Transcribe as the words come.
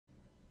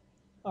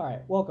All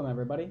right, welcome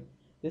everybody.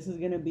 This is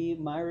going to be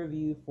my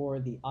review for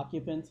The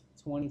Occupant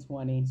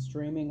 2020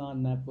 streaming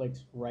on Netflix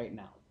right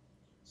now.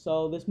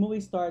 So, this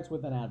movie starts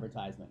with an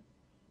advertisement,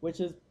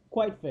 which is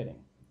quite fitting.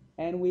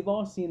 And we've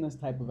all seen this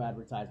type of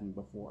advertisement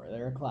before.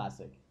 They're a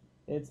classic.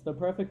 It's the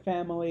perfect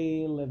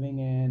family living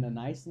in a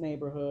nice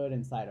neighborhood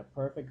inside a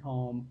perfect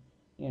home.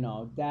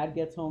 Dad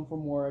gets home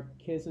from work,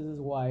 kisses his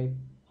wife,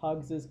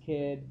 hugs his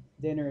kid,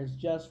 dinner is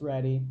just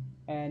ready,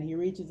 and he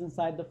reaches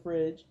inside the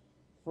fridge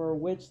for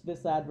which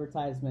this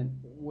advertisement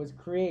was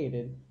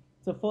created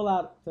to pull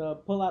out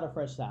a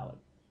fresh salad,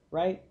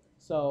 right?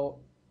 So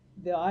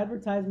the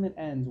advertisement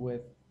ends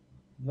with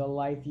the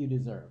life you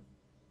deserve.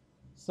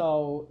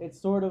 So it's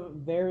sort of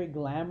very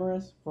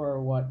glamorous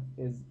for what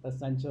is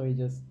essentially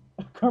just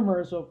a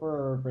commercial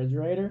for a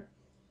refrigerator.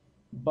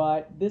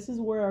 But this is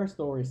where our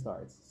story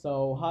starts.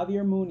 So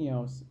Javier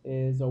Munoz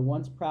is a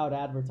once proud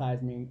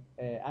advertising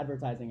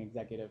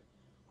executive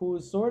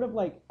who's sort of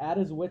like at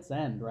his wits'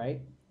 end,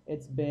 right?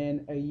 It's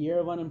been a year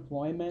of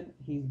unemployment.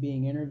 He's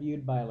being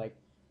interviewed by like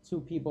two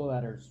people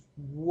that are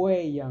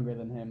way younger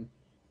than him,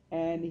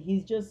 and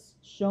he's just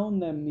shown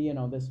them,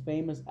 this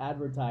famous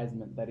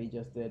advertisement that he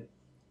just did,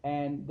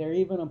 and they're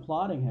even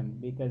applauding him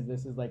because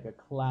this is like a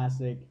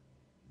classic,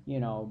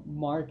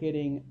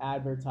 marketing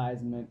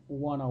advertisement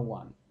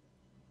 101.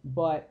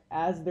 But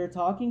as they're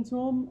talking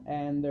to him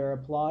and they're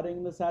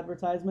applauding this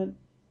advertisement,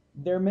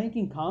 they're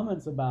making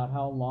comments about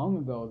how long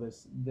ago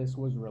this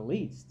was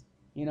released.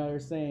 They're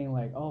saying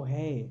like, "Oh,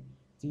 hey,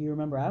 do you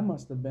remember? I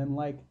must have been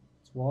like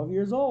 12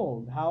 years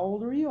old. How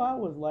old are you? I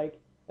was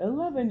like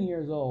 11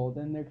 years old."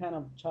 And they're kind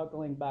of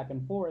chuckling back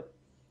and forth.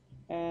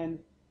 And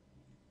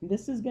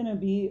this is going to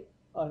be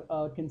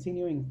a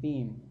continuing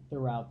theme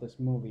throughout this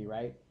movie,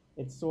 right?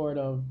 It's sort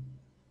of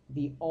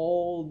the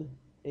old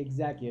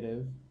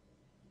executive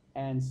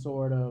and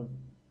sort of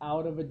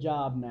out of a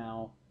job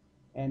now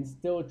and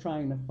still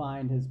trying to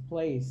find his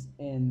place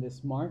in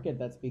this market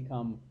that's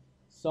become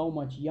so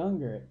much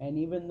younger. And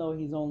even though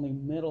he's only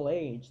middle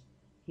aged,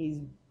 he's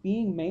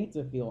being made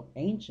to feel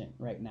ancient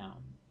right now.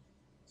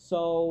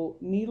 So,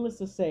 needless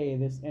to say,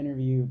 this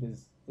interview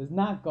does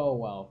not go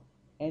well,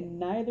 and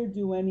neither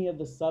do any of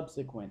the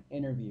subsequent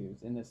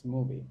interviews in this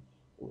movie.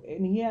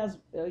 And he has,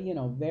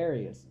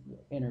 various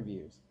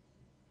interviews.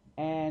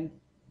 And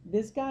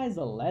this guy's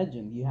a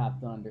legend, you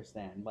have to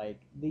understand.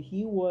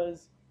 He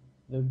was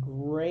the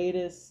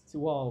greatest,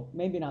 well,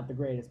 maybe not the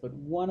greatest, but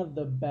one of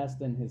the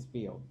best in his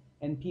field.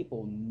 And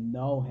people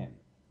know him.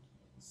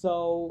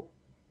 So,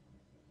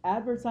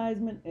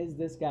 advertisement is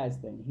this guy's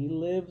thing. He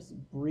lives,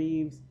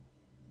 breathes,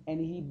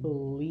 and he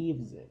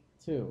believes it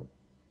too.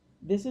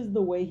 This is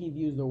the way he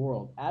views the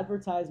world.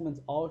 Advertisements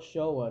all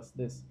show us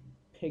this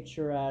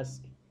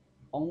picturesque,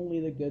 only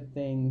the good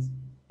things.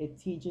 It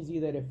teaches you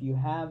that if you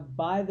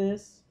buy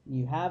this,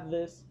 you have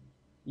this,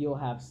 you'll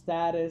have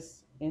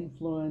status,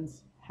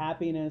 influence,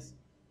 happiness.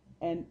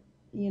 And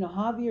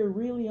Javier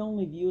really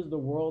only views the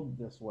world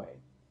this way.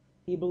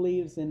 He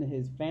believes in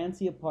his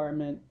fancy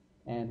apartment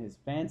and his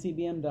fancy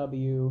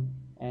BMW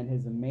and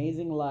his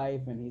amazing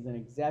life, and he's an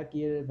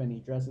executive and he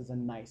dresses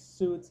in nice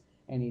suits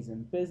and he's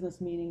in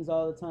business meetings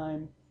all the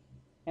time.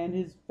 And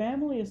his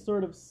family is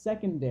sort of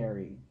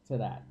secondary to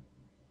that.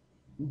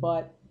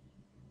 But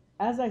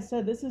as I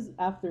said, this is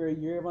after a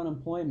year of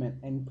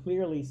unemployment, and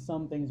clearly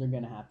some things are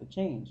going to have to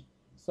change.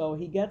 So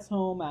he gets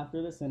home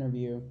after this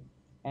interview,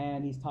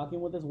 and he's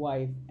talking with his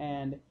wife,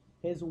 and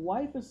his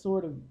wife is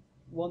sort of,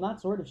 well,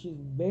 not sort of, she's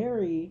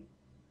very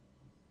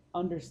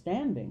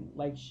understanding.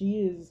 Like, she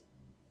is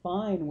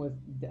fine with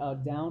a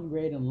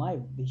downgrade in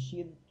life.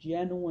 She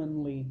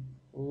genuinely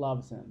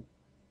loves him.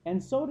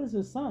 And so does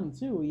his son,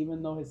 too,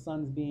 even though his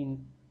son's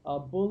being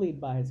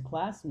bullied by his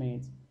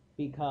classmates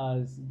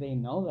because they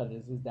know that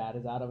his dad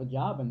is out of a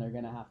job and they're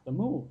going to have to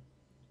move.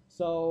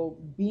 So,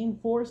 being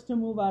forced to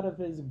move out of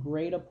his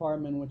great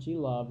apartment, which he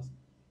loves,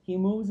 he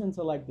moves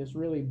into like this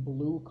really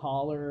blue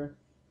collar,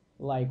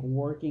 like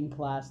working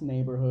class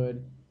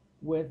neighborhood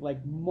with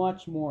like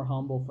much more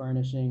humble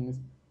furnishings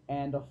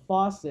and a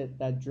faucet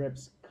that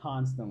drips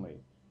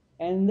constantly.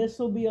 And this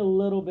will be a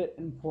little bit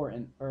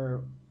important,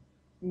 or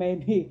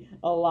maybe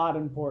a lot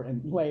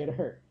important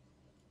later.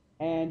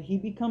 And he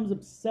becomes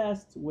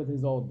obsessed with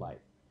his old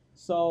life.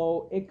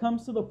 So it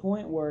comes to the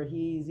point where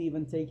he's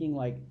even taking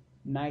like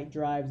night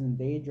drives and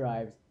day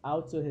drives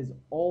out to his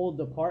old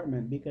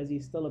apartment because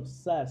he's still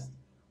obsessed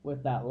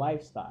with that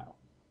lifestyle.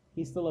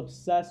 He's still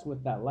obsessed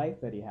with that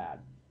life that he had.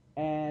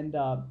 And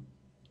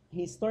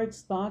he starts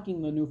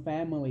stalking the new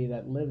family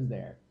that lives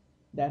there,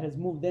 that has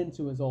moved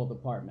into his old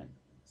apartment.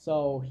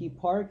 So he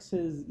parks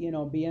his,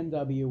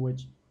 BMW,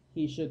 which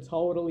he should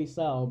totally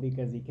sell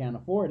because he can't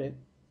afford it,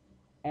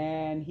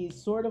 and he's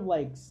sort of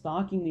like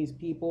stalking these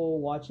people,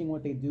 watching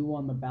what they do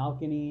on the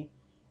balcony.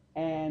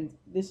 And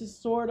this is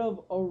sort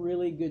of a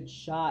really good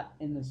shot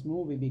in this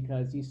movie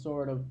because he's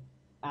sort of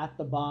at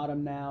the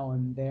bottom now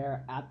and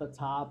they're at the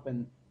top,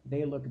 and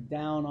they look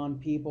down on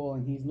people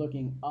and he's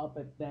looking up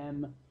at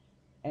them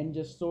and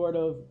just sort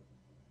of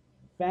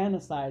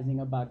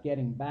fantasizing about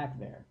getting back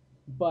there.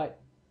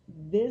 But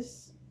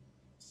this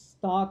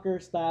stalker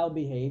style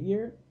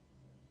behavior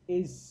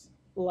is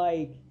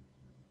like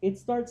it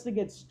starts to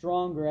get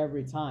stronger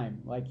every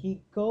time. Like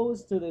he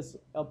goes to this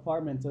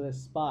apartment, to this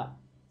spot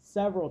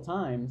several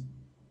times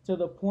to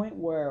the point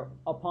where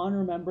upon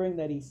remembering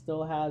that he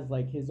still has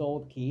like his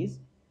old keys,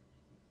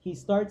 he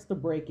starts to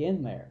break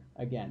in there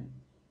again.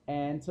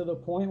 And to the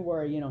point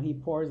where, he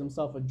pours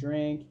himself a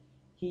drink,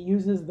 he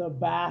uses the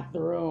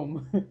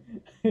bathroom.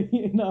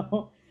 you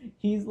know,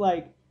 he's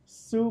like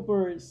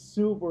super,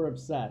 super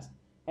obsessed.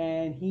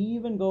 And he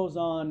even goes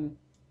on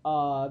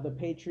the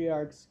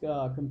patriarch's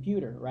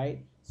computer,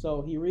 right?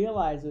 So he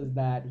realizes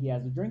that he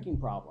has a drinking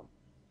problem,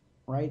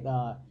 right?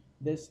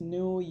 This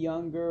new,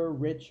 younger,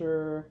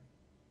 richer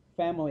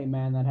family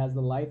man that has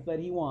the life that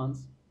he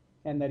wants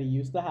and that he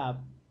used to have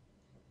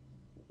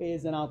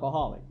is an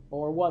alcoholic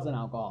or was an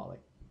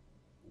alcoholic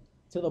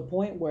to the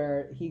point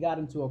where he got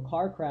into a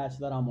car crash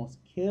that almost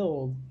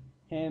killed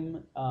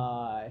him,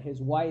 his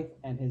wife,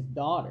 and his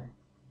daughter.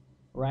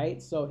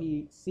 Right? So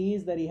he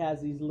sees that he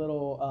has these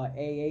little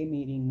AA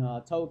meeting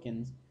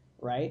tokens,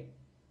 right?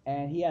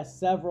 And he has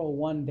several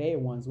 1 day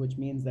ones, which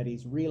means that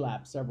he's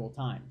relapsed several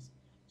times.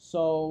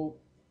 So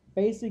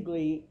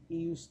basically,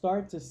 you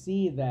start to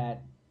see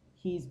that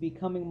he's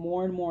becoming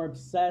more and more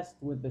obsessed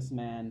with this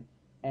man,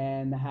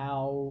 and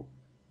how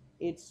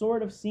it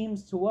sort of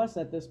seems to us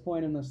at this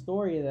point in the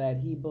story that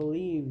he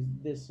believes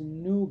this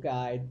new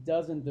guy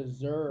doesn't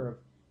deserve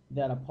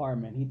that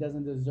apartment. He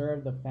doesn't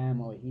deserve the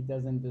family. He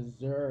doesn't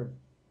deserve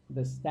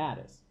the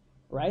status,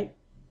 right?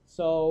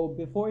 So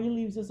before he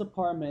leaves this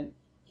apartment,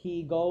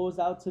 he goes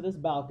out to this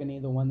balcony,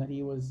 the one that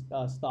he was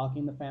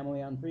stalking the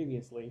family on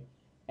previously.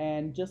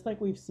 And just like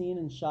we've seen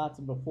in shots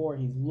before,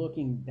 he's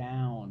looking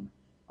down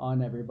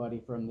on everybody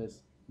from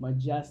this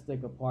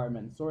majestic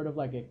apartment, sort of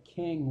like a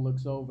king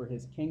looks over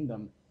his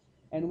kingdom.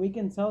 And we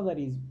can tell that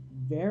he's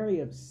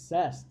very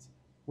obsessed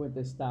with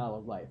this style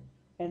of life.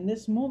 And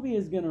this movie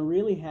is going to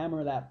really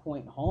hammer that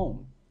point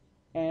home.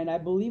 And I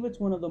believe it's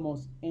one of the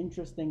most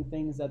interesting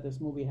things that this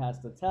movie has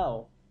to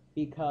tell,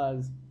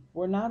 because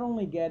we're not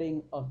only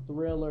getting a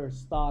thriller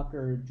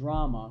stalker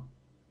drama,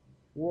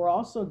 we're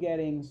also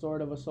getting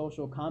sort of a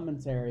social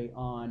commentary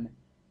on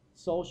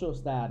social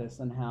status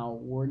and how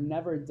we're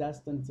never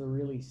destined to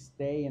really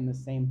stay in the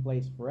same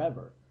place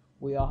forever.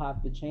 We all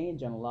have to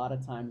change, and a lot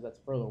of times that's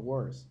for the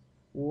worse.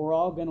 We're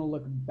all going to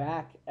look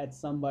back at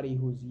somebody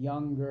who's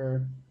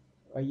younger,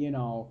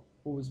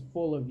 who's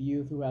full of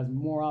youth, who has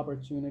more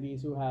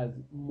opportunities, who has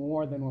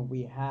more than what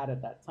we had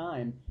at that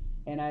time.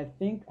 And I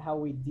think how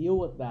we deal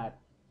with that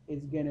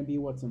is going to be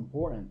what's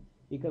important,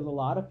 because a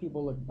lot of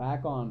people look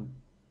back on,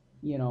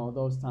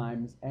 those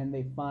times, and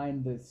they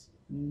find this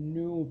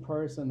new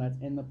person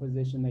that's in the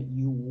position that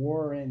you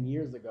were in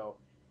years ago.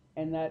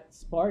 And that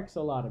sparks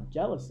a lot of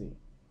jealousy.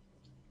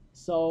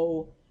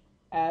 So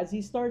as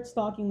he starts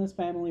stalking this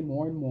family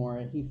more and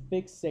more, he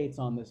fixates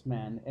on this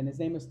man, and his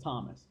name is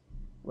Thomas,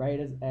 right?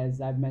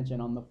 As I've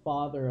mentioned, on the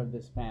father of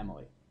this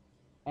family.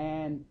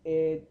 And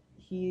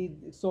he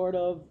sort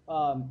of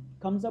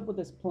comes up with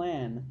this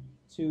plan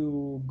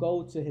to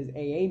go to his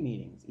AA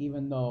meetings,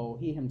 even though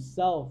he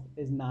himself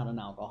is not an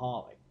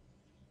alcoholic.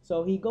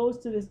 So he goes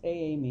to this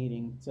AA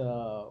meeting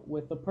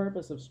with the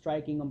purpose of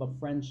striking up a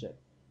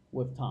friendship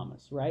with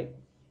Thomas, right?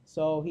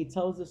 So he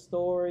tells a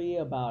story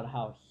about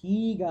how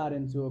he got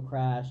into a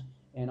crash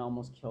and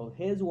almost killed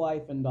his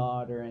wife and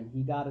daughter, and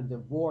he got a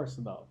divorce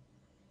though.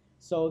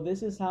 So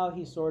this is how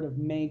he sort of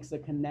makes a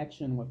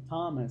connection with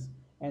Thomas,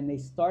 and they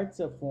start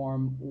to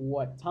form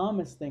what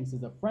Thomas thinks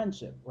is a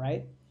friendship,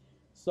 right?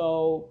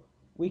 So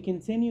we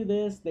continue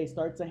this, they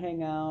start to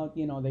hang out,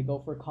 they go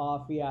for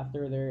coffee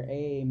after their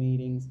AA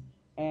meetings,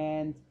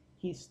 and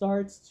he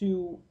starts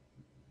to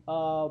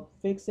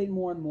fixate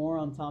more and more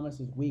on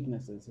Thomas's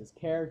weaknesses, his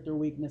character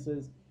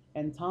weaknesses,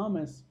 and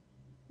Thomas,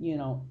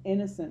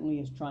 innocently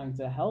is trying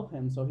to help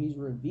him, so he's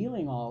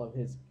revealing all of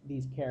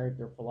these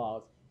character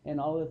flaws and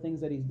all the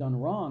things that he's done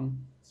wrong,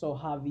 so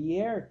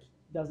Javier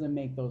doesn't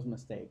make those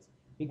mistakes,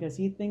 because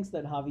he thinks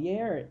that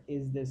Javier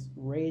is this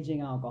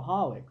raging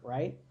alcoholic,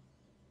 right?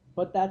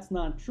 But that's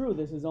not true.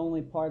 This is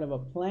only part of a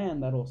plan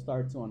that will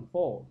start to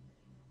unfold.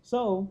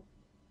 So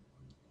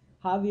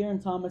Javier and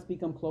Thomas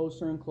become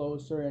closer and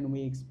closer, and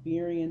we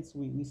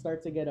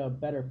start to get a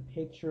better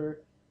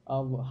picture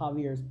of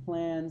Javier's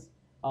plans.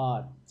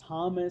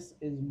 Thomas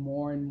is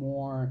more and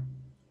more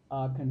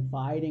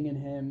confiding in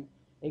him.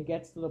 It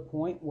gets to the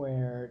point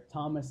where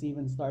Thomas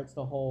even starts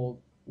to hold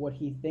what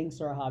he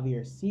thinks are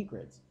Javier's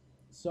secrets.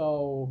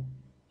 So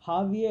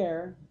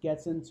Javier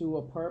gets into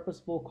a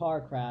purposeful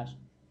car crash.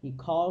 He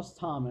calls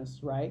Thomas,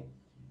 right,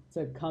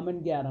 to come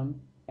and get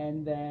him.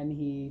 And then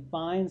he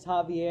finds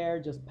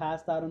Javier just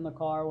passed out in the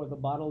car with a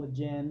bottle of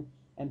gin.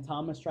 And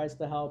Thomas tries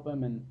to help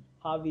him. And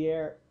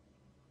Javier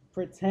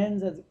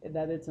pretends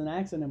that it's an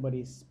accident, but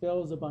he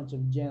spills a bunch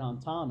of gin on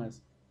Thomas.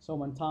 So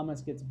when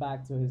Thomas gets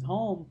back to his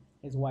home,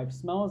 his wife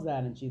smells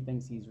that and she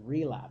thinks he's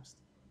relapsed.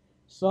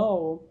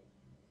 So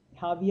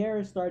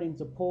Javier is starting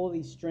to pull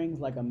these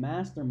strings like a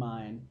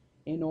mastermind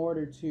in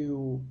order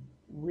to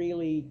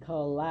really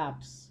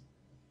collapse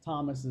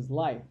Thomas's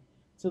life,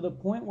 to the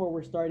point where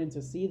we're starting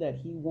to see that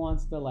he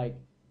wants to like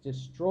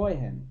destroy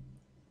him.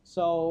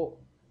 So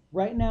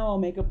right now I'll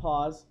make a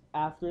pause.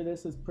 After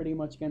this is pretty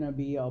much gonna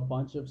be a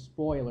bunch of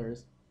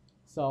spoilers.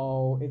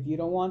 So if you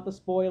don't want the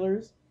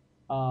spoilers,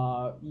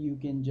 you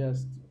can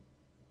just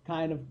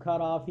kind of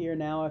cut off here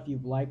now if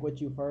you've liked what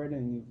you've heard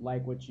and you've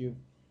liked what you've,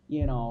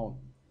 you know,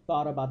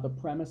 thought about the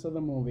premise of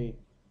the movie.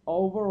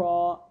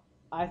 Overall,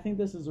 I think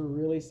this is a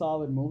really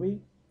solid movie.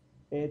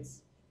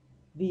 It's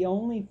the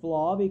only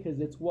flaw because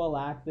it's well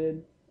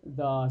acted,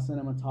 the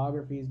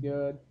cinematography is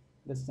good,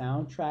 the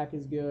soundtrack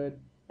is good,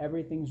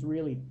 everything's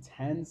really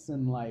tense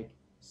and like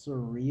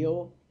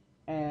surreal,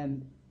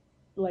 and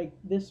like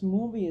this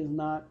movie is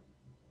not,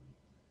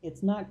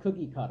 it's not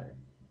cookie cutter.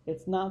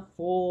 It's not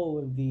full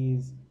of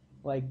these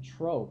like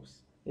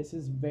tropes. This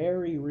is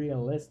very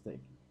realistic,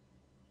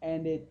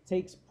 and it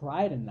takes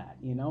pride in that.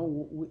 You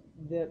know,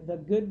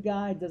 the good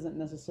guy doesn't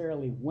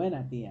necessarily win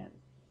at the end,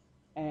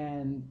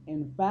 and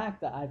in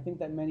fact, I think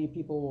that many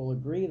people will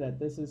agree that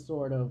this is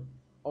sort of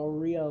a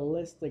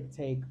realistic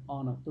take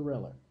on a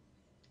thriller.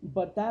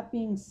 But that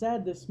being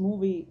said, this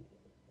movie,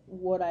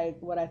 what I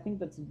think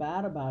that's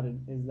bad about it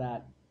is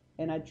that,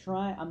 and I'm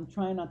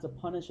trying not to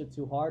punish it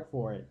too hard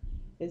for it,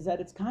 is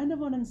that it's kind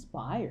of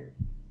uninspired.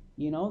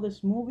 You know,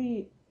 this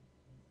movie,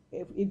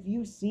 if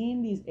you've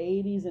seen these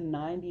 80s and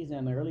 90s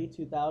and early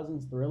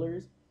 2000s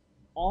thrillers,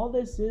 all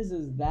this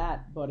is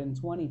that, but in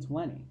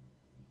 2020.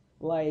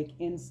 Like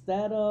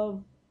instead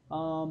of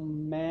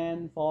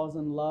man falls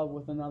in love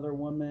with another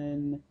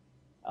woman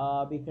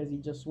because he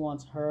just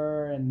wants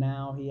her, and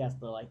now he has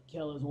to like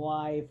kill his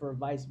wife or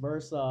vice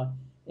versa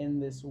in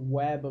this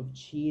web of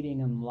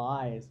cheating and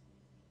lies.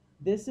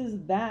 This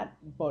is that,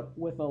 but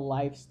with a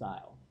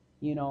lifestyle.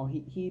 You know,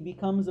 he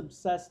becomes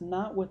obsessed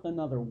not with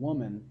another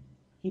woman,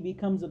 he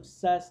becomes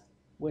obsessed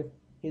with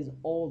his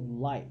old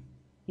life.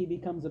 He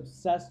becomes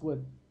obsessed with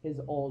his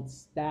old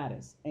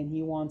status, and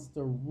he wants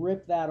to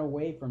rip that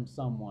away from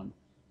someone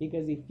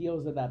because he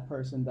feels that that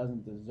person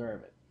doesn't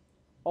deserve it.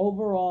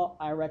 Overall,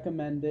 I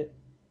recommend it.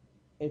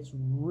 It's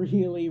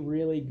really,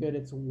 really good.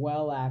 It's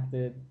well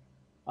acted.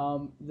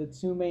 The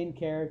two main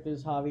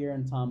characters, Javier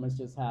and Thomas,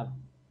 just have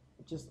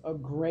just a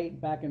great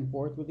back and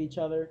forth with each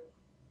other.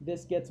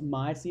 This gets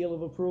my seal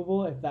of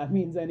approval, if that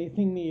means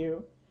anything to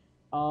you.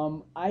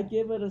 I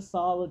give it a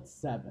solid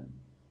 7.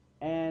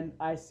 And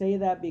I say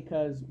that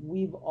because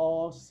we've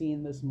all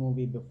seen this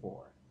movie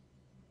before.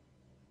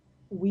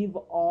 We've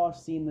all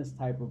seen this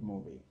type of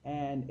movie.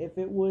 And if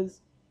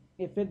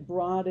it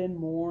brought in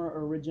more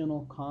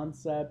original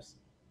concepts,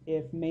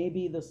 if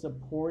maybe the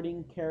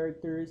supporting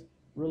characters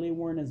really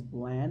weren't as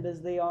bland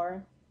as they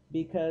are,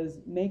 because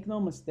make no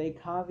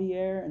mistake,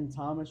 Javier and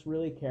Thomas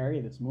really carry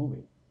this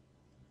movie.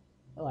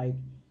 Like,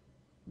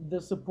 the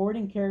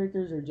supporting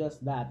characters are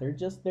just that. They're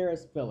just there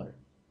as filler.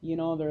 You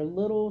know, they're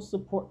little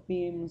support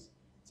themes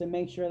to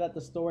make sure that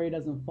the story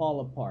doesn't fall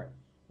apart.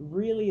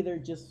 Really, they're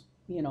just,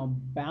 you know,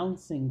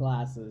 bouncing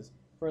glasses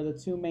for the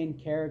two main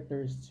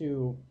characters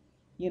to,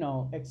 you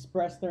know,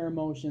 express their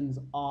emotions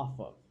off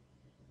of.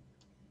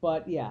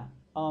 But yeah,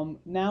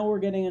 now we're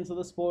getting into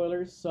the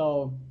spoilers,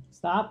 so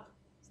stop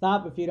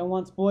if you don't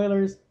want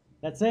spoilers.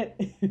 That's it.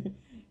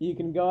 You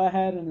can go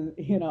ahead and,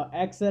 you know,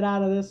 exit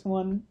out of this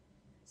one.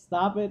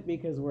 Stop it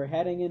because we're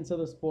heading into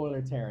the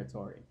spoiler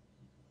territory.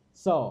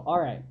 So, all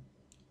right.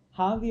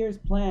 Javier's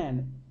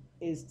plan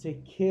is to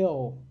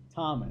kill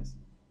Thomas,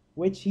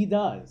 which he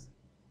does.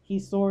 He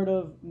sort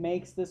of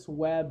makes this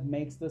web,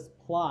 makes this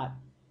plot,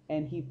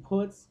 and he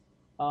puts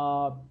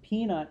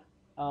peanut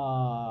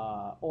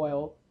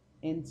oil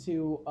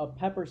into a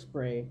pepper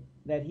spray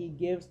that he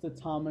gives to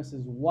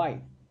Thomas's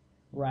wife,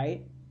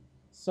 right?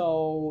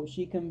 So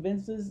she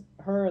convinces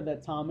her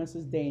that Thomas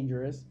is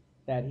dangerous,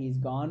 that he's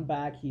gone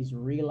back, he's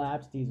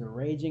relapsed, he's a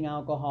raging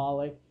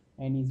alcoholic,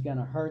 and he's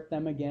gonna hurt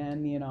them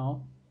again, you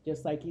know,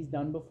 just like he's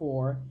done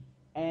before.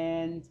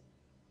 And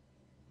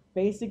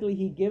basically,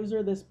 he gives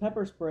her this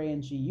pepper spray,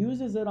 and she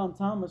uses it on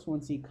Thomas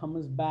once he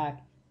comes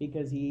back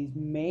because he's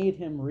made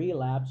him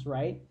relapse,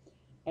 right?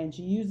 And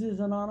she uses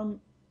it on him,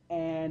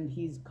 and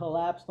he's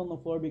collapsed on the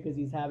floor because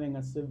he's having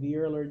a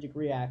severe allergic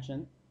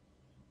reaction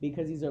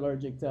because he's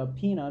allergic to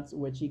peanuts,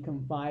 which he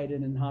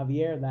confided in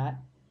Javier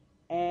that.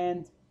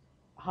 And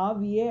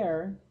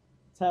Javier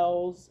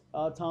tells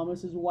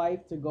Thomas's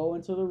wife to go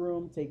into the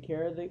room, take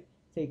care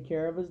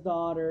of his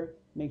daughter,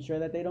 make sure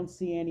that they don't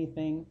see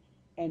anything,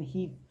 and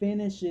he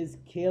finishes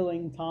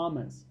killing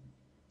Thomas.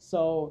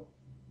 So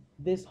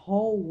this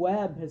whole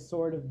web has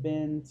sort of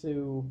been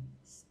to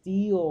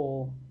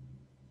steal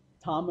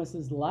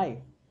Thomas's life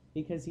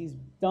because he's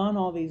done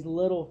all these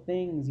little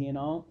things, you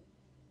know.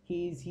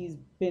 He's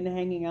been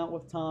hanging out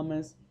with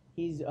Thomas.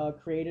 He's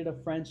created a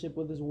friendship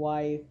with his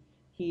wife.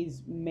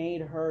 He's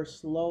made her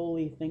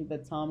slowly think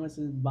that Thomas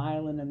is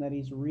violent and that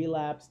he's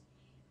relapsed.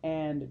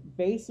 And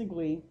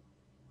basically,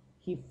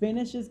 he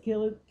finishes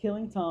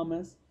killing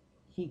Thomas.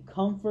 He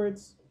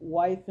comforts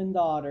wife and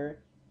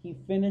daughter. He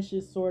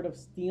finishes sort of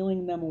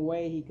stealing them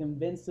away. He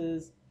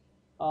convinces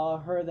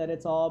her that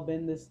it's all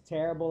been this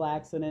terrible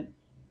accident.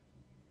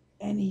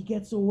 And he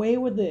gets away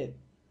with it.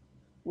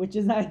 which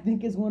is I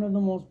think is one of the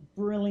most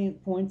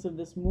brilliant points of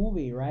this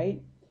movie,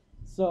 right?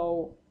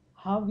 So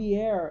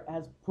Javier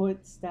has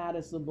put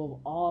status above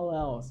all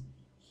else.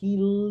 He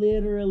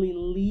literally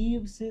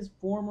leaves his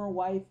former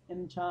wife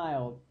and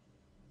child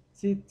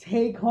to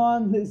take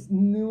on this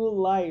new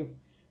life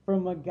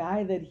from a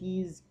guy that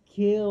he's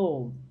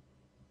killed,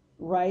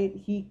 right?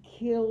 He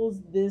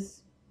kills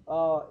this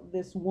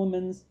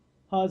woman's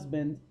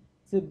husband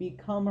to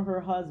become her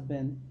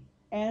husband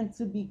and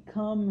to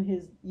become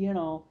his,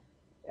 the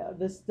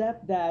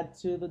stepdad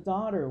to the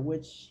daughter,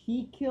 which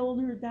he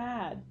killed her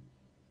dad.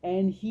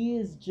 And he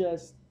is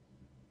just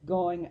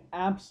going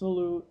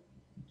absolute,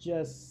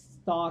 just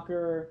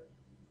stalker,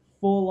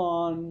 full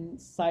on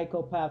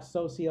psychopath,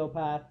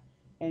 sociopath.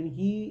 And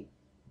he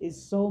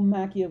is so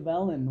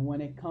Machiavellian when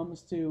it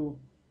comes to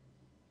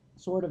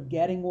sort of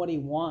getting what he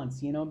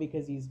wants,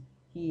 because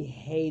he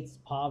hates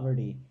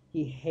poverty.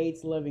 He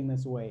hates living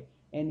this way,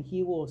 and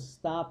he will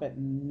stop at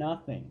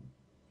nothing,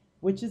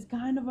 which is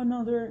kind of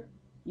another,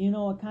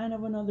 a kind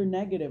of another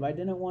negative. I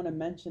didn't want to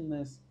mention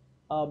this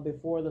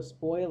before the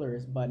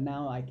spoilers, but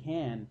now I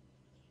can.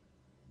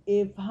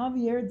 If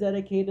Javier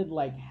dedicated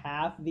like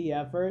half the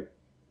effort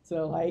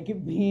to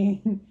like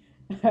being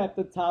at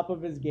the top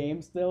of his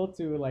game still,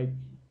 to like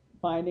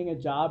finding a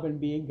job and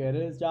being good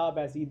at his job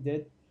as he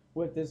did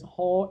with this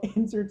whole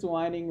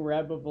intertwining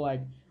web of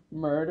like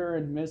murder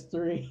and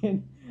mystery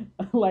and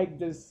like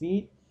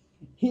deceit,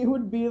 he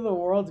would be the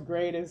world's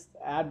greatest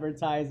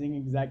advertising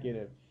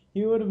executive.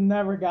 He would have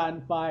never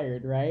gotten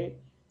fired, right?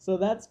 So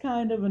that's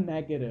kind of a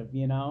negative.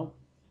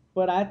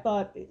 But I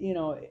thought,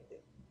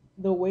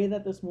 the way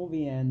that this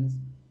movie ends,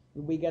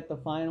 we get the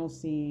final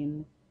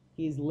scene.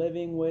 He's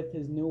living with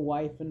his new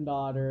wife and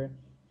daughter.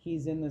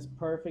 He's in this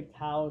perfect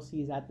house.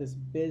 He's at this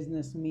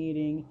business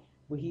meeting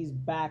where he's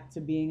back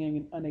to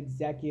being an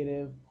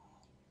executive.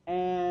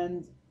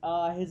 And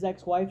his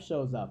ex-wife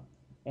shows up,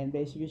 and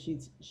basically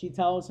she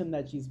tells him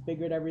that she's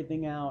figured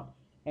everything out,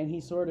 and he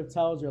sort of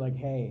tells her like,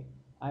 "Hey,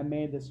 I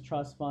made this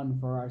trust fund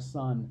for our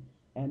son,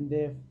 and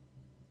if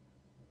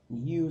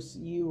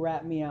you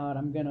rat me out,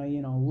 I'm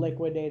gonna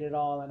liquidate it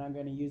all, and I'm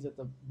gonna use it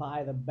to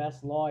buy the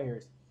best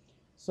lawyers."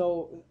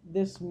 So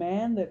this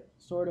man that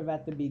sort of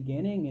at the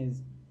beginning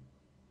is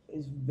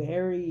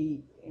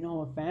very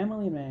a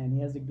family man.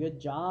 He has a good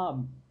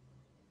job,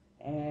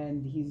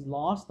 and he's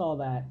lost all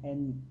that,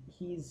 and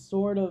he's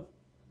sort of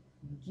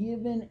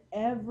given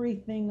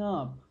everything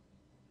up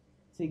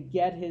to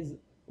get his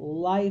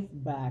life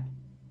back,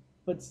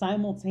 but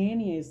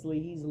simultaneously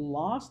he's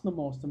lost the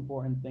most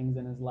important things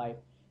in his life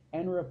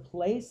and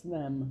replaced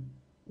them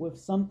with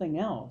something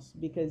else,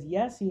 because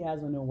yes, he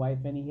has a new wife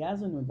and he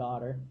has a new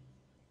daughter,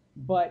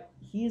 but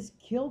he's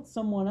killed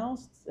someone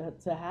else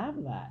to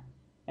have that,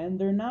 and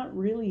they're not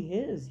really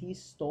his. He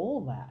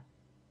stole that.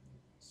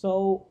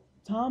 So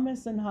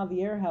Thomas and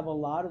Javier have a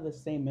lot of the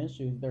same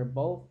issues. They're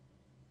both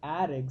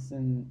addicts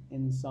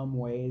in some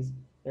ways.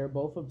 They're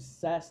both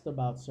obsessed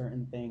about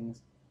certain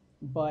things.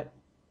 But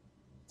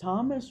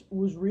Thomas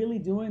was really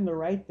doing the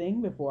right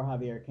thing before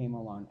Javier came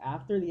along.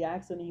 After the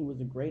accident, he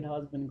was a great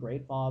husband,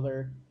 great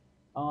father.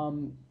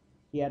 Um,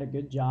 he had a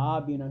good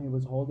job. He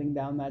was holding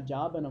down that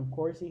job, and of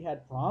course, he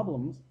had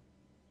problems,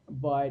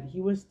 but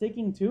he was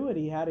sticking to it.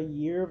 He had a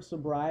year of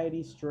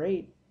sobriety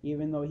straight,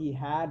 even though he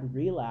had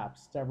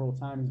relapsed several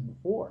times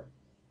before.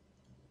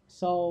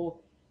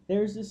 So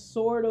there's this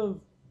sort of,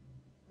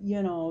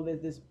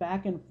 this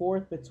back and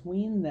forth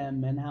between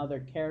them and how their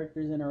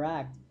characters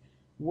interact,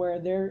 where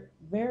they're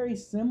very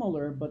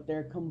similar, but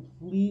they're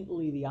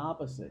completely the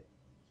opposite.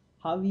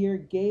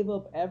 Javier gave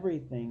up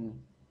everything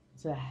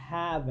to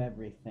have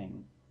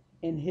everything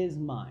in his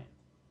mind.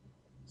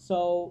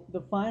 So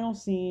the final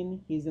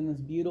scene, he's in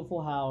this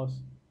beautiful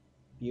house,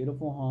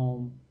 beautiful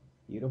home,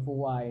 beautiful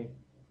wife,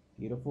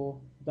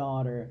 beautiful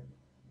daughter.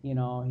 He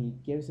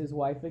gives his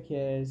wife a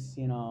kiss.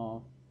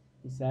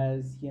 He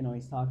says,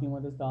 he's talking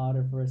with his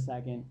daughter for a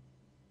second.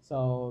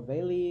 So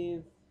they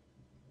leave.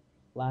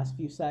 Last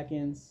few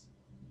seconds,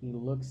 he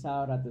looks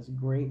out at this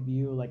great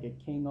view like a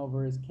king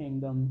over his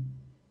kingdom,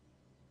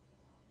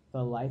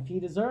 the life he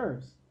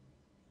deserves.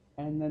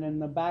 And then in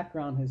the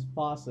background, his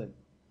faucet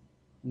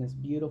in this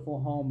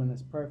beautiful home and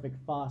this perfect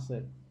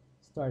faucet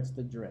starts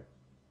to drip,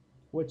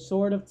 which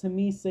sort of to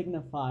me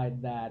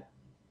signified that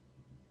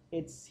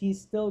he's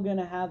still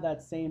gonna have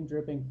that same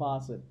dripping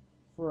faucet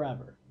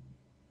forever.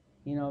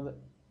 You know,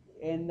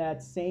 in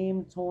that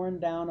same torn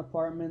down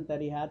apartment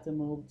that he had to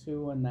move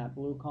to in that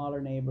blue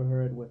collar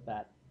neighborhood with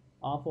that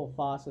awful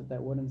faucet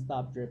that wouldn't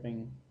stop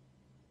dripping.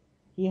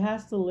 He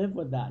has to live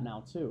with that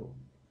now too.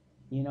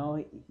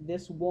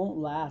 This won't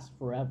last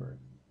forever.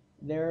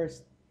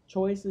 There's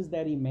choices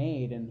that he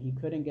made, and he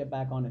couldn't get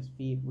back on his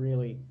feet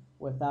really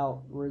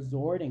without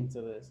resorting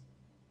to this.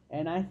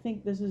 And I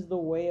think this is the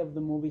way of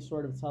the movie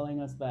sort of telling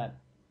us that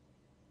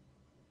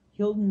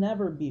he'll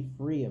never be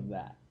free of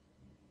that.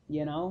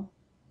 You know?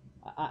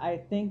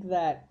 I think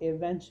that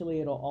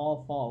eventually it'll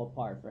all fall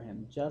apart for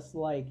him. Just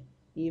like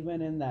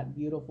even in that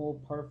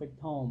beautiful, perfect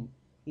home,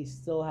 he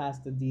still has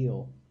to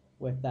deal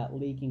with that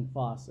leaking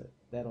faucet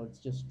that'll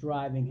just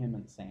driving him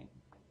insane.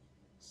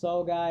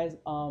 So guys,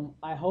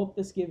 I hope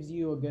this gives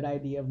you a good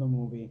idea of the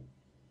movie.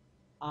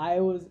 I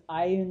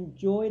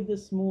enjoyed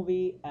this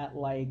movie at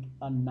like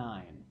a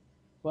 9,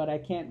 but I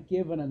can't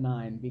give it a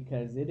 9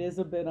 because it is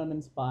a bit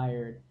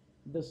uninspired.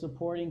 The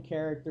supporting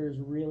characters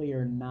really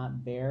are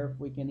not there, if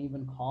we can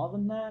even call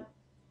them that.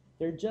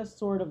 They're just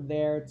sort of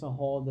there to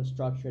hold the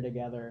structure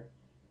together.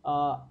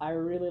 I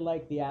really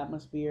like the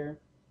atmosphere.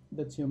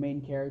 The two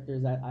main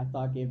characters I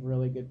thought gave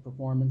really good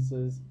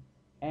performances.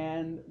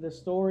 And the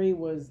story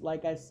was,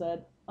 like I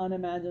said,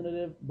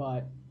 unimaginative,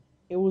 but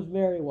it was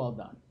very well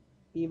done.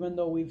 Even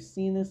though we've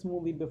seen this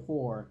movie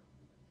before,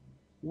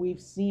 we've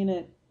seen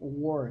it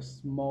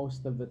worse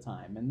most of the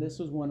time. And this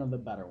was one of the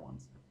better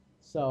ones.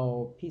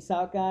 So, peace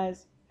out,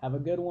 guys. Have a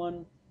good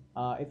one.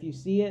 If you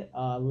see it,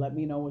 let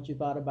me know what you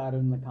thought about it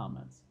in the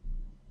comments.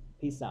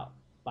 Peace out.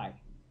 Bye.